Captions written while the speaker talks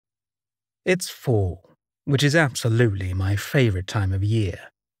It's fall, which is absolutely my favourite time of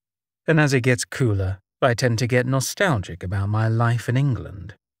year. And as it gets cooler, I tend to get nostalgic about my life in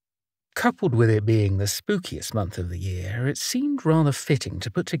England. Coupled with it being the spookiest month of the year, it seemed rather fitting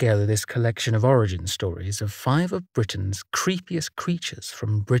to put together this collection of origin stories of 5 of Britain's creepiest creatures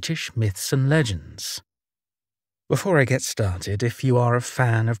from British myths and legends. Before I get started, if you are a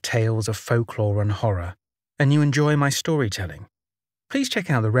fan of tales of folklore and horror, and you enjoy my storytelling, please check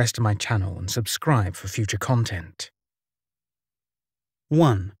out the rest of my channel and subscribe for future content.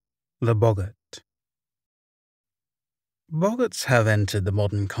 1. The boggart. Boggarts have entered the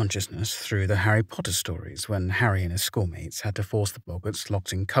modern consciousness through the Harry Potter stories, when Harry and his schoolmates had to force the boggarts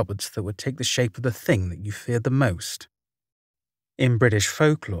locked in cupboards that would take the shape of the thing that you feared the most. In British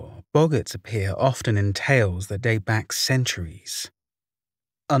folklore, boggarts appear often in tales that date back centuries.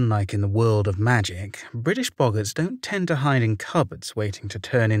 Unlike in the world of magic, British boggarts don't tend to hide in cupboards waiting to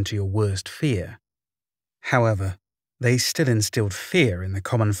turn into your worst fear. However, they still instilled fear in the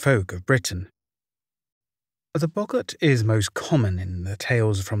common folk of Britain. The boggart is most common in the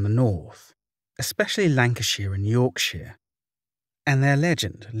tales from the north, especially Lancashire and Yorkshire, and their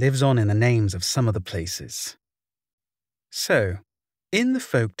legend lives on in the names of some of the places. So, in the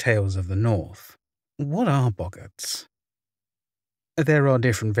folk tales of the north, what are boggarts? There are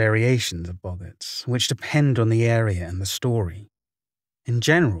different variations of boggarts, which depend on the area and the story. In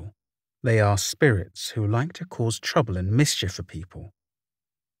general, they are spirits who like to cause trouble and mischief for people.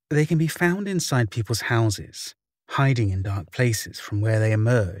 They can be found inside people's houses, hiding in dark places from where they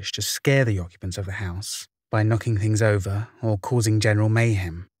emerge to scare the occupants of the house by knocking things over or causing general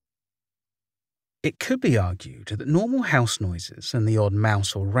mayhem. It could be argued that normal house noises and the odd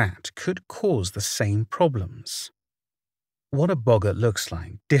mouse or rat could cause the same problems. What a boggart looks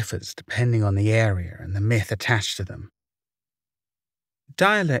like differs depending on the area and the myth attached to them.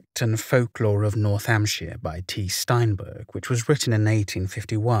 Dialect and Folklore of North Hampshire by T. Steinberg, which was written in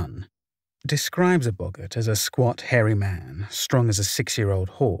 1851, describes a boggart as a squat, hairy man, strong as a 6-year-old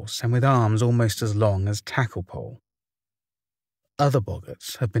horse and with arms almost as long as tackle pole. Other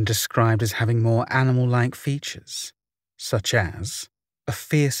boggarts have been described as having more animal-like features, such as a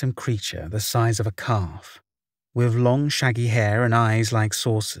fearsome creature the size of a calf, with long shaggy hair and eyes like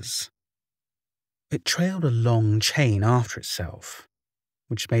saucers. It trailed a long chain after itself,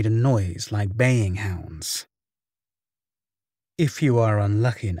 which made a noise like baying hounds. If you are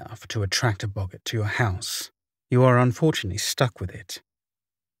unlucky enough to attract a boggart to your house, you are unfortunately stuck with it.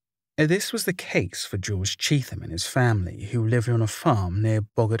 This was the case for George Cheetham and his family, who lived on a farm near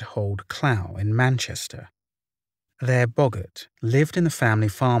Boggart Hold Clough in Manchester. Their boggart lived in the family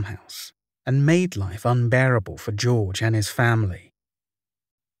farmhouse and made life unbearable for George and his family.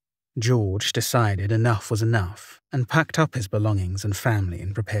 George decided enough was enough and packed up his belongings and family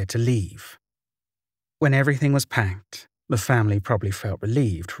and prepared to leave. When everything was packed, the family probably felt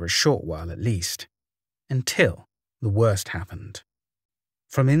relieved for a short while at least, until the worst happened.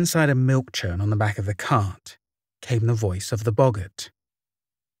 From inside a milk churn on the back of the cart came the voice of the boggart.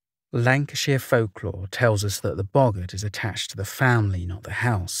 Lancashire folklore tells us that the boggart is attached to the family, not the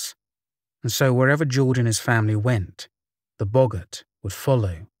house, and so wherever George and his family went, the boggart would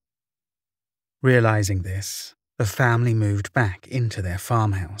follow. Realizing this, the family moved back into their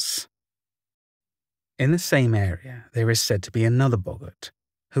farmhouse. In the same area, there is said to be another boggart,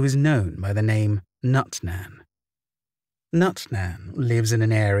 who is known by the name Nutnan. Nutnan lives in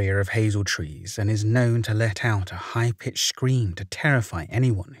an area of hazel trees and is known to let out a high-pitched scream to terrify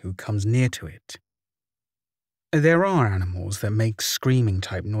anyone who comes near to it. There are animals that make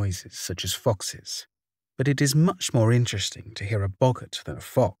screaming-type noises, such as foxes, but it is much more interesting to hear a boggart than a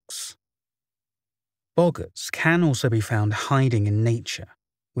fox. Boggarts can also be found hiding in nature,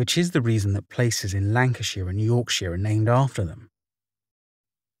 which is the reason that places in Lancashire and Yorkshire are named after them.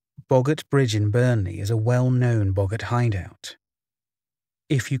 Boggart Bridge in Burnley is a well-known boggart hideout.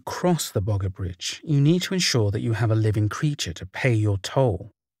 If you cross the Boggart Bridge, you need to ensure that you have a living creature to pay your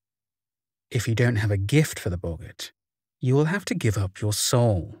toll. If you don't have a gift for the boggart, you will have to give up your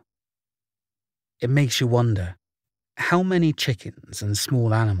soul. It makes you wonder, how many chickens and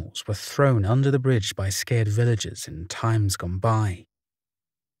small animals were thrown under the bridge by scared villagers in times gone by?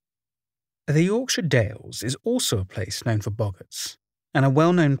 The Yorkshire Dales is also a place known for boggarts, and a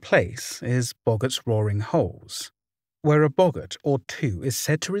well-known place is Boggart's Roaring Holes, where a boggart or two is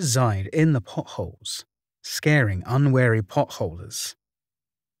said to reside in the potholes, scaring unwary potholers.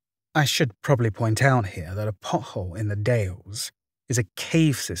 I should probably point out here that a pothole in the Dales is a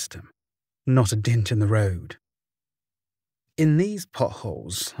cave system, not a dent in the road. In these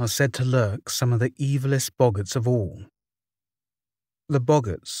potholes are said to lurk some of the evilest boggarts of all. The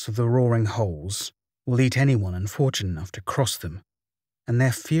boggarts of the roaring holes will eat anyone unfortunate enough to cross them, and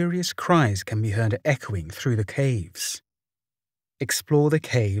their furious cries can be heard echoing through the caves. Explore the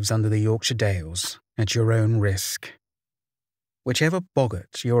caves under the Yorkshire Dales at your own risk. Whichever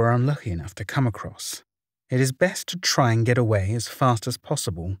boggart you are unlucky enough to come across, it is best to try and get away as fast as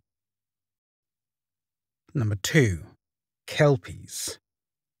possible. Number 2. Kelpies.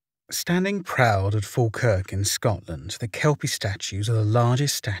 Standing proud at Falkirk in Scotland, the Kelpie statues are the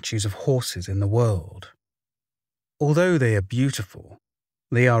largest statues of horses in the world. Although they are beautiful,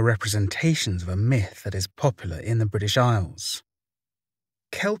 they are representations of a myth that is popular in the British Isles.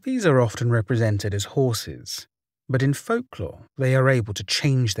 Kelpies are often represented as horses, but in folklore they are able to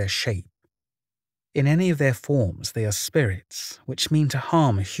change their shape. In any of their forms they are spirits, which mean to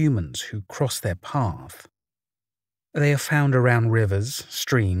harm humans who cross their path. They are found around rivers,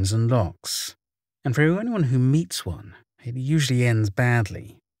 streams and lochs, and for anyone who meets one, it usually ends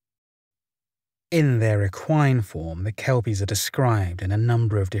badly. In their equine form, the Kelpies are described in a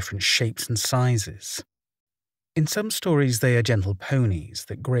number of different shapes and sizes. In some stories they are gentle ponies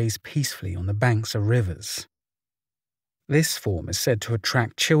that graze peacefully on the banks of rivers. This form is said to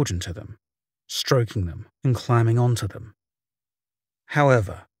attract children to them, stroking them and climbing onto them.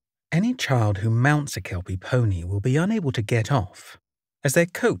 However, any child who mounts a Kelpie pony will be unable to get off, as their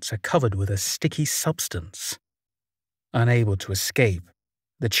coats are covered with a sticky substance. Unable to escape,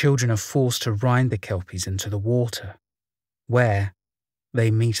 the children are forced to ride the Kelpies into the water, where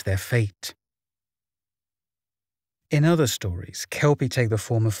they meet their fate. In other stories, Kelpie take the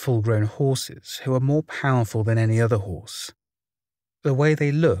form of full-grown horses who are more powerful than any other horse. The way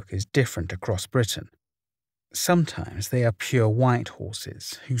they look is different across Britain. Sometimes they are pure white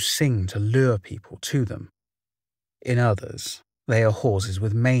horses who sing to lure people to them. In others, they are horses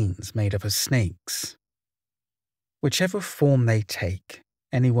with manes made up of snakes. Whichever form they take,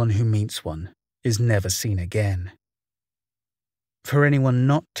 anyone who meets one is never seen again. For anyone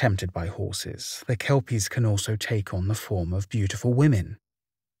not tempted by horses, the Kelpies can also take on the form of beautiful women.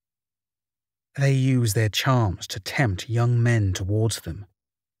 They use their charms to tempt young men towards them,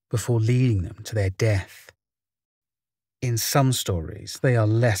 before leading them to their death. In some stories, they are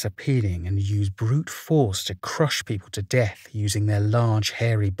less appealing and use brute force to crush people to death using their large,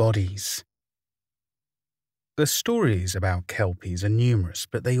 hairy bodies. The stories about Kelpies are numerous,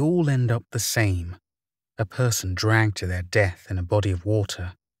 but they all end up the same: a person dragged to their death in a body of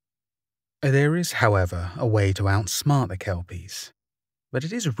water. There is, however, a way to outsmart the Kelpies, but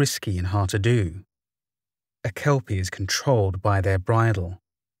it is risky and hard to do. A Kelpie is controlled by their bridle,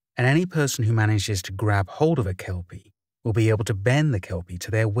 and any person who manages to grab hold of a Kelpie will be able to bend the Kelpie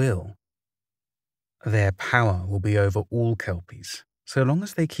to their will. Their power will be over all Kelpies, so long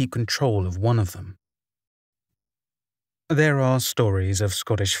as they keep control of one of them. There are stories of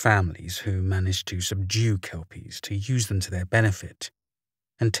Scottish families who manage to subdue Kelpies to use them to their benefit,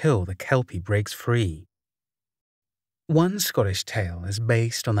 until the Kelpie breaks free. One Scottish tale is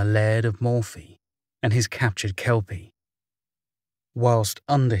based on the Laird of Morphy and his captured Kelpie. Whilst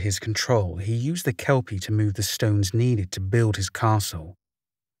under his control, he used the Kelpie to move the stones needed to build his castle,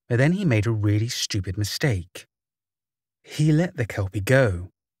 but then he made a really stupid mistake. He let the Kelpie go.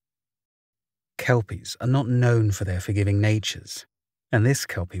 Kelpies are not known for their forgiving natures, and this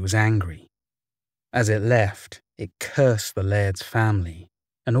Kelpie was angry. As it left, it cursed the Laird's family,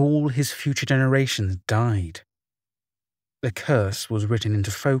 and all his future generations died. The curse was written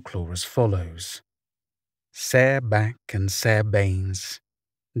into folklore as follows: Sair back and sair banes,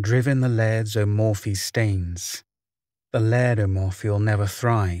 driven the Laird's o' Morphy stains. The Laird o' Morphy'll never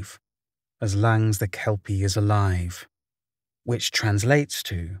thrive, as lang's the Kelpie is alive. Which translates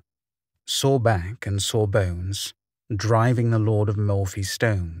to, sore back and sore bones, driving the Lord of Morphy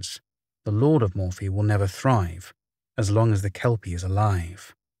stones. The Lord of Morphy will never thrive, as long as the Kelpie is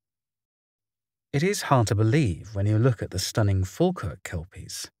alive. It is hard to believe when you look at the stunning Falkirk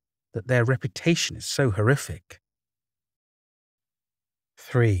Kelpies that their reputation is so horrific.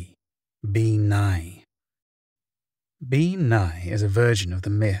 3. Being Nighe. Being Nighe is a version of the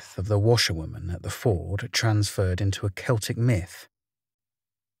myth of the washerwoman at the ford transferred into a Celtic myth.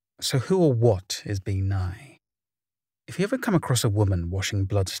 So who or what is Being Nighe? If you ever come across a woman washing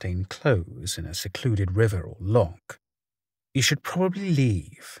blood-stained clothes in a secluded river or loch, you should probably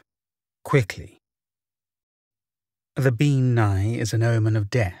leave, quickly. The Being Nighe is an omen of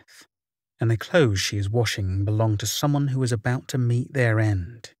death, and the clothes she is washing belong to someone who is about to meet their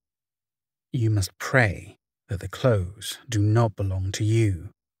end. You must pray that the clothes do not belong to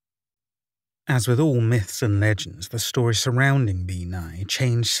you. As with all myths and legends, the story surrounding Being Nighe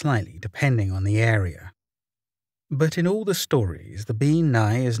change slightly depending on the area. But in all the stories, the being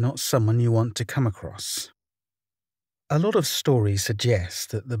Nighe is not someone you want to come across. A lot of stories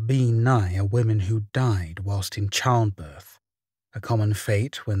suggest that the being Nighe are women who died whilst in childbirth, a common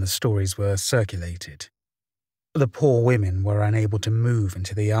fate when the stories were circulated. The poor women were unable to move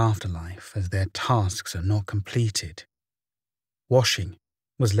into the afterlife as their tasks are not completed. Washing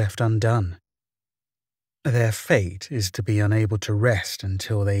was left undone. Their fate is to be unable to rest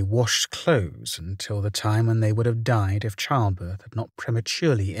until they washed clothes until the time when they would have died if childbirth had not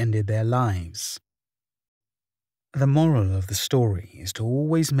prematurely ended their lives. The moral of the story is to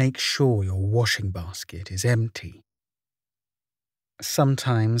always make sure your washing basket is empty.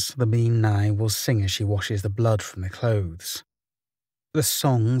 Sometimes the being Nighe will sing as she washes the blood from the clothes. The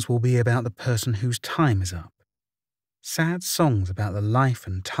songs will be about the person whose time is up. Sad songs about the life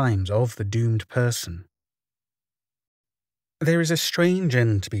and times of the doomed person. There is a strange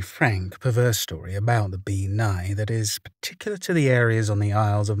and, to be frank, perverse story about the being Nighe that is particular to the areas on the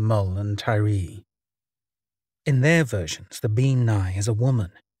Isles of Mull and Tiree. In their versions, the being Nighe is a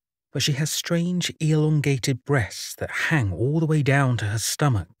woman, but she has strange elongated breasts that hang all the way down to her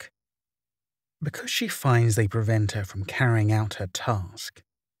stomach. Because she finds they prevent her from carrying out her task,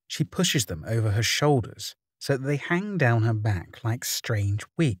 she pushes them over her shoulders so that they hang down her back like strange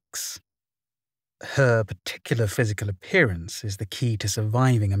wigs. Her particular physical appearance is the key to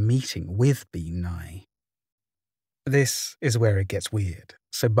surviving a meeting with being Nighe. This is where it gets weird,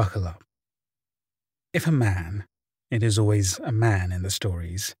 so buckle up. If a man, it is always a man in the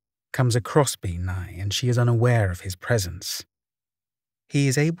stories, comes across being Nighe and she is unaware of his presence, he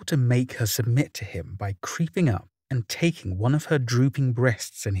is able to make her submit to him by creeping up and taking one of her drooping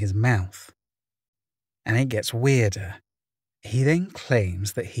breasts in his mouth. And it gets weirder. He then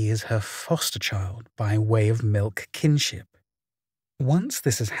claims that he is her foster child by way of milk kinship. Once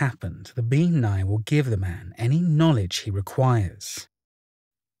this has happened, the being Nighe will give the man any knowledge he requires.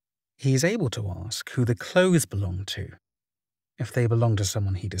 He is able to ask who the clothes belong to. If they belong to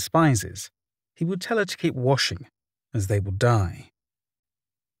someone he despises, he will tell her to keep washing, as they will die.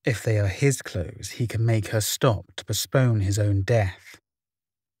 If they are his clothes, he can make her stop to postpone his own death.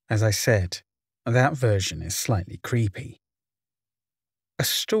 As I said, that version is slightly creepy. A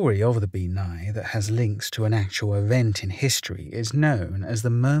story of the being Nighe that has links to an actual event in history is known as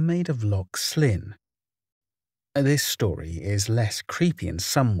the Mermaid of Loch Slin. This story is less creepy in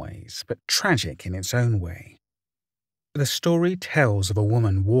some ways, but tragic in its own way. The story tells of a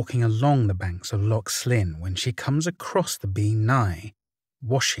woman walking along the banks of Loch Slin when she comes across the being Nighe,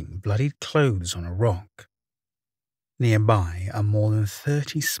 washing bloodied clothes on a rock. Nearby are more than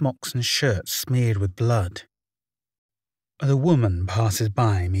 30 smocks and shirts smeared with blood. The woman passes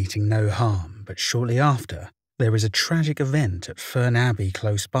by meeting no harm, but shortly after, there is a tragic event at Fern Abbey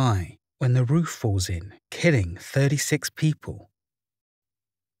close by, when the roof falls in, killing 36 people.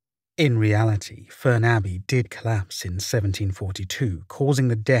 In reality, Fern Abbey did collapse in 1742, causing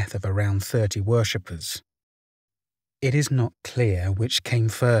the death of around 30 worshippers. It is not clear which came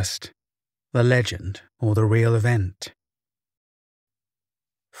first, the legend or the real event.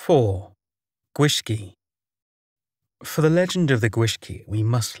 4. Gwishgi. For the legend of the Gwishgi, we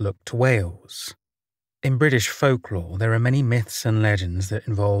must look to Wales. In British folklore, there are many myths and legends that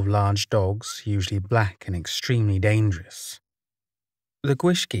involve large dogs, usually black and extremely dangerous. The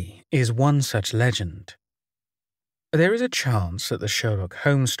Gwishgi is one such legend. There is a chance that the Sherlock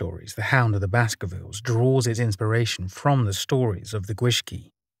Holmes stories, The Hound of the Baskervilles, draws its inspiration from the stories of the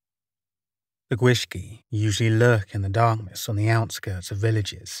Gwishgi. The Gwishgi usually lurk in the darkness on the outskirts of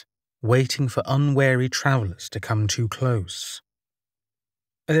villages, waiting for unwary travellers to come too close.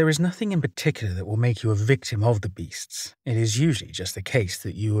 There is nothing in particular that will make you a victim of the beasts. It is usually just the case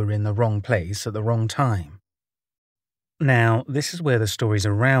that you are in the wrong place at the wrong time. Now, this is where the stories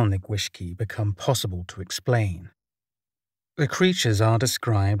around the Gwishgi become possible to explain. The creatures are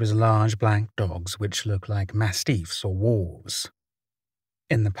described as large black dogs which look like mastiffs or wolves.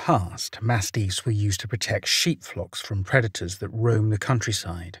 In the past, mastiffs were used to protect sheep flocks from predators that roam the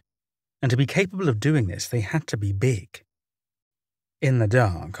countryside, and to be capable of doing this, they had to be big. In the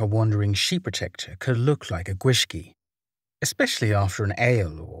dark, a wandering sheep protector could look like a Gwishgi, especially after an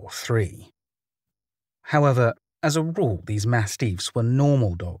ale or 3. However, as a rule, these mastiffs were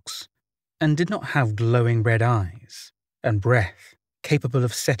normal dogs and did not have glowing red eyes and breath capable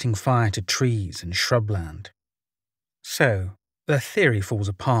of setting fire to trees and shrubland. So, the theory falls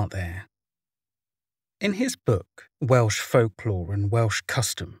apart there. In his book, Welsh Folklore and Welsh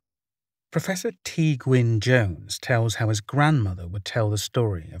Custom, Professor T. Gwyn Jones tells how his grandmother would tell the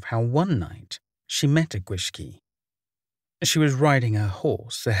story of how one night she met a Gwishgi. She was riding her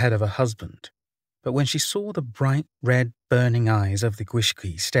horse ahead of her husband, but when she saw the bright red burning eyes of the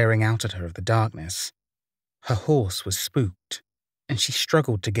Gwishki staring out at her of the darkness, her horse was spooked, and she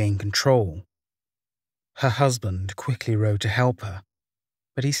struggled to gain control. Her husband quickly rode to help her,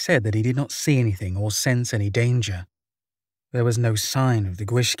 but he said that he did not see anything or sense any danger. There was no sign of the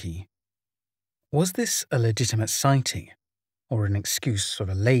Gwishki. Was this a legitimate sighting, or an excuse of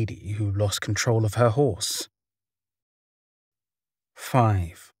a lady who lost control of her horse?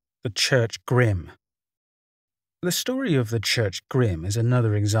 5. The Church Grimm. The story of the Church Grimm is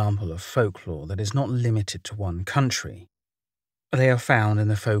another example of folklore that is not limited to one country. They are found in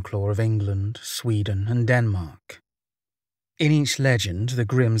the folklore of England, Sweden, and Denmark. In each legend, the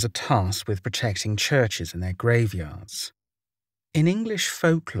Grimms are tasked with protecting churches and their graveyards. In English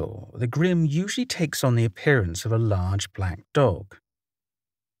folklore, the Grimm usually takes on the appearance of a large black dog.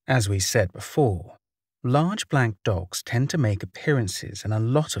 As we said before, large black dogs tend to make appearances in a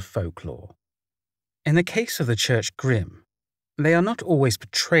lot of folklore. In the case of the Church Grimm, they are not always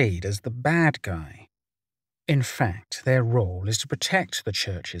portrayed as the bad guy. In fact, their role is to protect the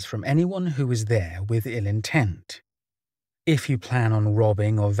churches from anyone who is there with ill intent. If you plan on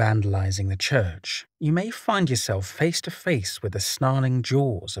robbing or vandalizing the church, you may find yourself face to face with the snarling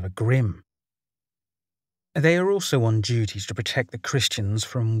jaws of a Grimm. They are also on duty to protect the Christians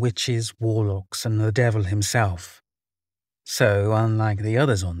from witches, warlocks, and the devil himself. So, unlike the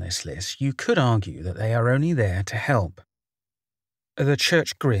others on this list, you could argue that they are only there to help. The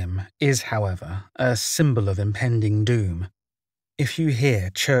Church Grimm is, however, a symbol of impending doom. If you hear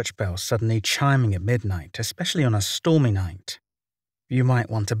church bells suddenly chiming at midnight, especially on a stormy night, you might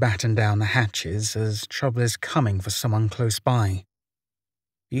want to batten down the hatches as trouble is coming for someone close by.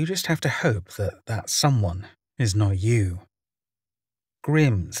 You just have to hope that that someone is not you.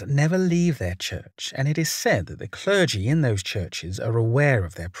 Grimms never leave their church, and it is said that the clergy in those churches are aware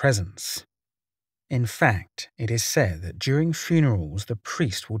of their presence. In fact, it is said that during funerals the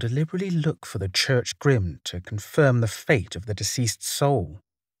priest will deliberately look for the Church Grimm to confirm the fate of the deceased soul.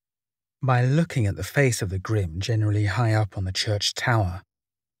 By looking at the face of the Grimm generally high up on the church tower,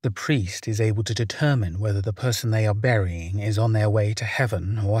 the priest is able to determine whether the person they are burying is on their way to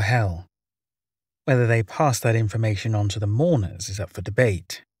heaven or hell. Whether they pass that information on to the mourners is up for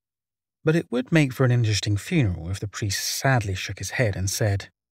debate. But it would make for an interesting funeral if the priest sadly shook his head and said,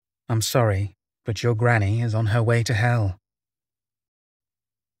 "I'm sorry, but your granny is on her way to hell."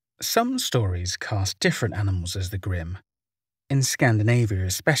 Some stories cast different animals as the Grimm. In Scandinavia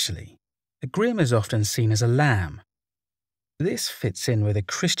especially, the Grimm is often seen as a lamb. This fits in with a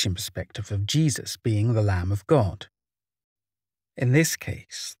Christian perspective of Jesus being the Lamb of God. In this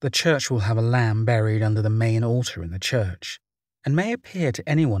case, the church will have a lamb buried under the main altar in the church, and may appear to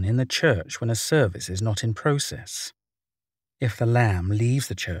anyone in the church when a service is not in process. If the lamb leaves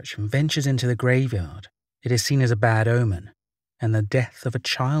the church and ventures into the graveyard, it is seen as a bad omen, and the death of a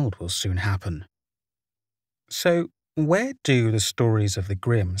child will soon happen. So, where do the stories of the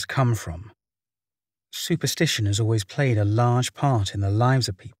Grimms come from? Superstition has always played a large part in the lives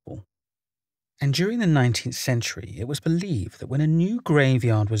of people. And during the 19th century, it was believed that when a new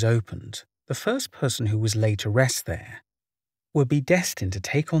graveyard was opened, the first person who was laid to rest there would be destined to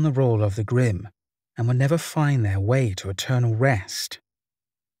take on the role of the Grimm and would never find their way to eternal rest.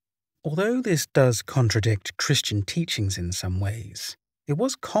 Although this does contradict Christian teachings in some ways, it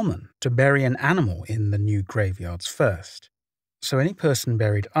was common to bury an animal in the new graveyards first, so any person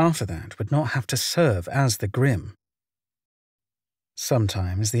buried after that would not have to serve as the Grimm.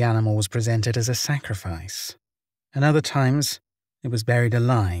 Sometimes the animal was presented as a sacrifice, and other times it was buried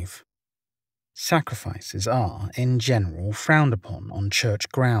alive. Sacrifices are, in general, frowned upon on church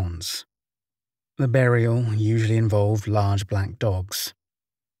grounds. The burial usually involved large black dogs,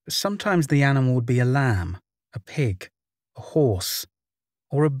 but sometimes the animal would be a lamb, a pig, a horse,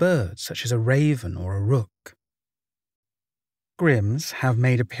 or a bird such as a raven or a rook. Grimms have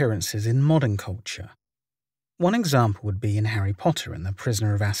made appearances in modern culture. One example would be in Harry Potter and the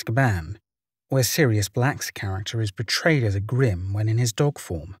Prisoner of Azkaban, where Sirius Black's character is portrayed as a Grimm when in his dog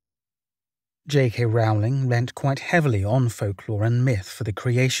form. J.K. Rowling leant quite heavily on folklore and myth for the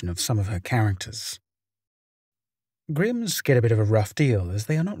creation of some of her characters. Grimms get a bit of a rough deal as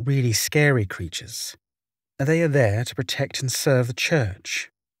they are not really scary creatures. They are there to protect and serve the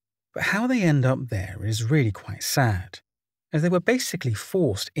church. But how they end up there is really quite sad, as they were basically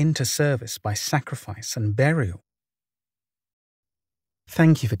forced into service by sacrifice and burial.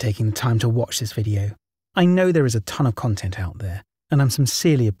 Thank you for taking the time to watch this video. I know there is a ton of content out there, and I'm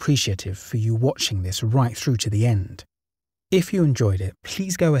sincerely appreciative for you watching this right through to the end. If you enjoyed it,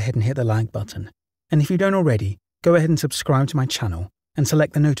 please go ahead and hit the like button, and if you don't already, go ahead and subscribe to my channel and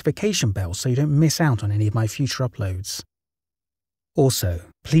select the notification bell so you don't miss out on any of my future uploads. Also,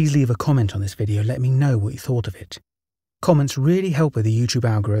 please leave a comment on this video letting me know what you thought of it. Comments really help with the YouTube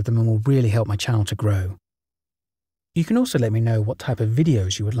algorithm and will really help my channel to grow. You can also let me know what type of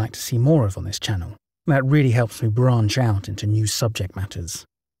videos you would like to see more of on this channel. That really helps me branch out into new subject matters.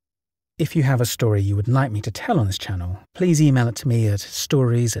 If you have a story you would like me to tell on this channel, please email it to me at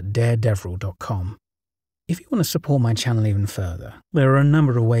stories@daredevril.com. If you want to support my channel even further, there are a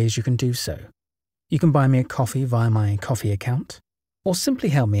number of ways you can do so. You can buy me a coffee via my Ko-fi account, or simply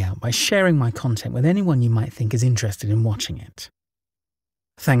help me out by sharing my content with anyone you might think is interested in watching it.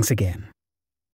 Thanks again,